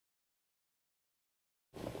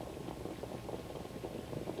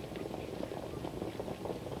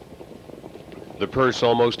The purse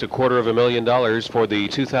almost $250,000 for the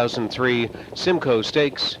 2003 Simcoe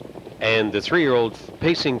Stakes. And the 3-year-old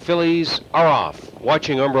pacing fillies are off.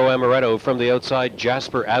 Watching ARMBRO Amaretto from the outside.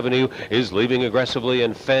 Jasper Avenue is leaving aggressively,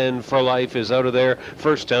 and Fan for Life is out of there.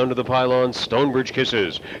 First down to the pylon. Stonebridge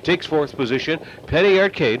Kisses takes 4th position. Penny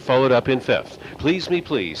Arcade followed up in 5th. Please Me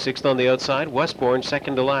Please 6th on the outside. Westbourne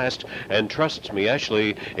 2nd to last, and Trust Me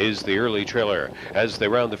Ashley is the early trailer. As they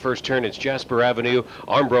round the first turn, it's Jasper Avenue.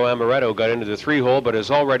 ARMBRO Amaretto got into the 3-hole, but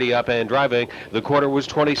is already up and driving. The quarter was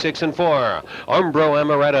 26-4. ARMBRO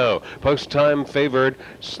Amaretto, post-time favored,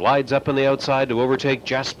 slides up on the outside to overtake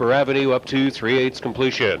Jasper Avenue up to 3/8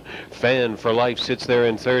 completion. Fan for Life sits there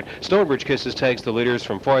in 3rd. Stonebridge Kisses tags the leaders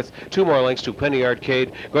from 4th. 2 more lengths to Penny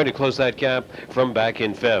Arcade, going to close that gap from back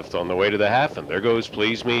in 5th. On the way to the half, and there goes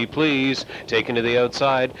Please Me Please, taken to the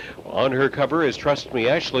outside. On her cover is Trust Me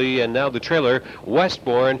Ashley, and now the trailer,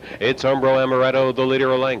 Westbourne. It's ARMBRO Amaretto, the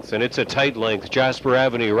leader a length, and it's a tight length. Jasper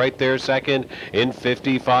Avenue right there second in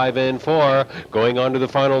 55-4. Going on to the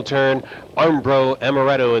final turn, ARMBRO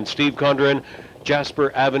Amaretto and Steve Condren.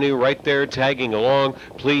 Jasper Avenue right there tagging along.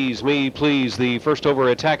 Please Me Please, the first over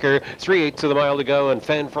attacker. 3/8 of the mile to go, and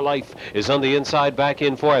Fan for Life is on the inside back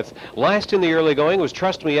in 4th. Last in the early going was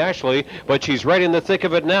Trust Me Ashley, but she's right in the thick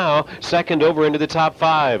of it now. Second over into the top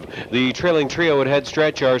 5. The trailing trio at head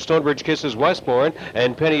stretch are Stonebridge Kisses, Westbourne,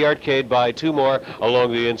 and Penny Arcade by 2 more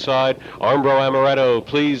along the inside. ARMBRO Amaretto,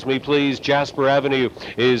 Please Me Please, Jasper Avenue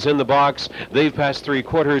is in the box. They've passed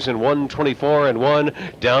 3/4 in 1:24-1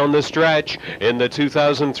 down the stretch. In the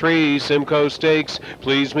 2003 Simcoe Stakes,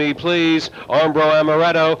 Please Me Please, ARMBRO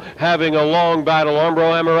Amaretto having a long battle.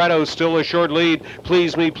 ARMBRO Amaretto still a short lead.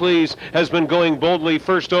 Please Me Please has been going boldly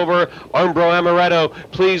first over. ARMBRO Amaretto,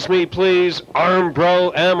 Please Me Please,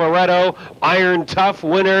 ARMBRO Amaretto, iron tough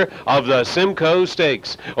winner of the Simcoe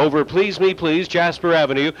Stakes. Over Please Me Please, Jasper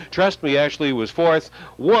Avenue. Trust Me Ashley was 4th.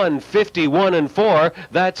 1:51-4.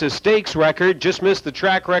 That's a stakes record. Just missed the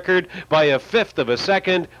track record by a 1/5 of a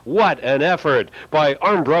second. What an effort by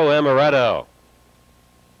ARMBRO Amaretto.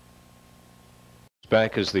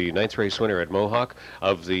 Back as the 9th race winner at Mohawk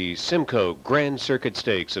of the Simcoe Grand Circuit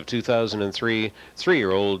Stakes of 2003,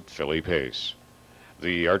 3-year-old filly pace.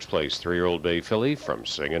 The Arch Place 3-year-old bay filly from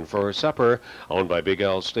Singin' for Supper, owned by Big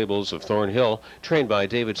Al Stables of Thornhill, trained by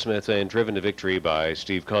David Smith and driven to victory by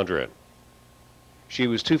Steve Condren. She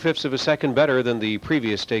was 2/5 of a second better than the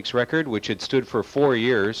previous stakes record, which had stood for 4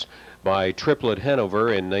 years by Triplet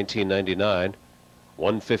Hanover in 1999.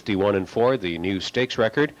 1:51-4, the new stakes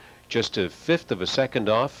record, just a 1/5 of a second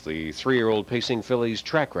off the 3-year-old pacing filly's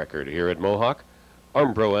track record here at Mohawk.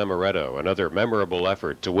 ARMBRO Amaretto, another memorable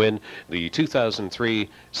effort to win the 2003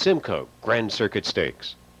 Simcoe Grand Circuit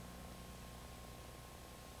Stakes.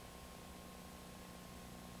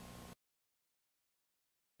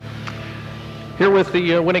 Here with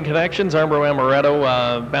the winning connections, ARMBRO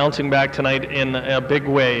Amaretto bouncing back tonight in a big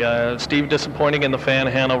way. Steve, disappointing in the Fan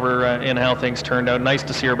Hanover in how things turned out. Nice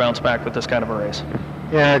to see her bounce back with this kind of a race.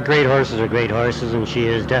 Yeah, great horses are great horses, and she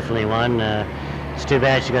is definitely one. It's too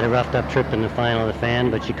bad she got a roughed up trip in the final of the Fan,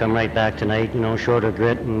 but she come right back tonight, you know, shorter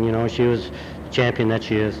grit, and, you know, she was the champion that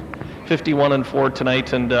she is. 51-4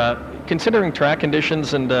 tonight, and considering track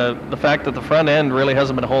conditions and the fact that the front end really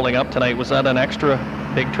hasn't been holding up tonight, was that an extra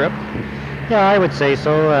big trip? Yeah, I would say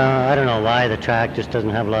so. I don't know why the track just doesn't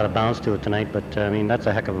have a lot of bounce to it tonight, but I mean, that's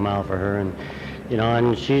a heck of a mile for her, and you know,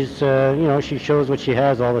 and she's you know, she shows what she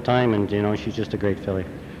has all the time, and you know, she's just a great filly.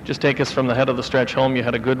 Just take us from the head of the stretch home. You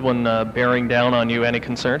had a good one bearing down on you. Any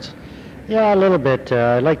concerns? Yeah, a little bit.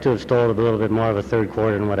 I'd like to have stalled a little bit more of a 3rd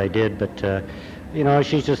quarter than what I did, but you know,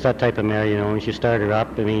 she's just that type of mare, you know, when you start her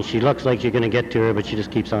up, I mean, she looks like you're going to get to her, but she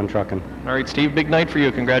just keeps on trucking. All right, Steve, big night for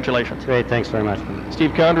you. Congratulations. Great, thanks very much.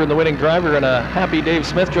 Steve Condren, the winning driver, and a happy Dave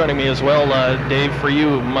Smith joining me as well. Dave, for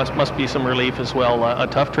you, must be some relief as well. A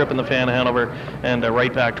tough trip in the Fan Hanover, and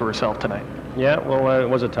right back to herself tonight. Yeah, well, it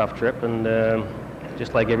was a tough trip, and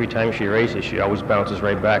just like every time she races, she always bounces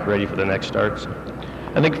right back, ready for the next starts.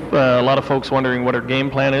 I think a lot of folks wondering what her game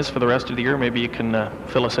plan is for the rest of the year. Maybe you can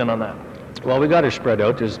fill us in on that. Well, we got her spread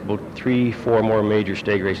out. There's about 3-4 more major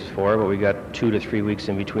stake races for her, but we got 2 to 3 weeks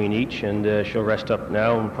in between each, and she'll rest up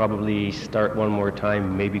now and probably start one more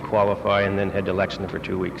time, maybe qualify, and then head to Lexington for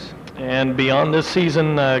 2 weeks. And beyond this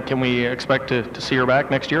season, can we expect to see her back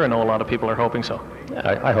next year? I know a lot of people are hoping so.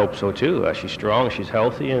 I hope so too. She's strong, she's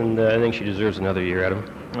healthy, and I think she deserves another year, Adam.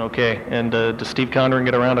 Okay, and does Steve Condren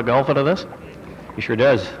get around to golf out of this? He sure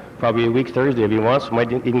does. Probably a week Thursday if he wants.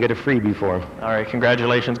 Might even get a freebie for him. All right,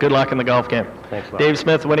 congratulations. Good luck in the golf game. Thanks a lot. Dave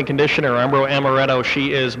Smith, winning conditioner, ARMBRO Amaretto.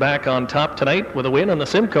 She is back on top tonight with a win on the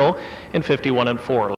Simcoe in 51-4.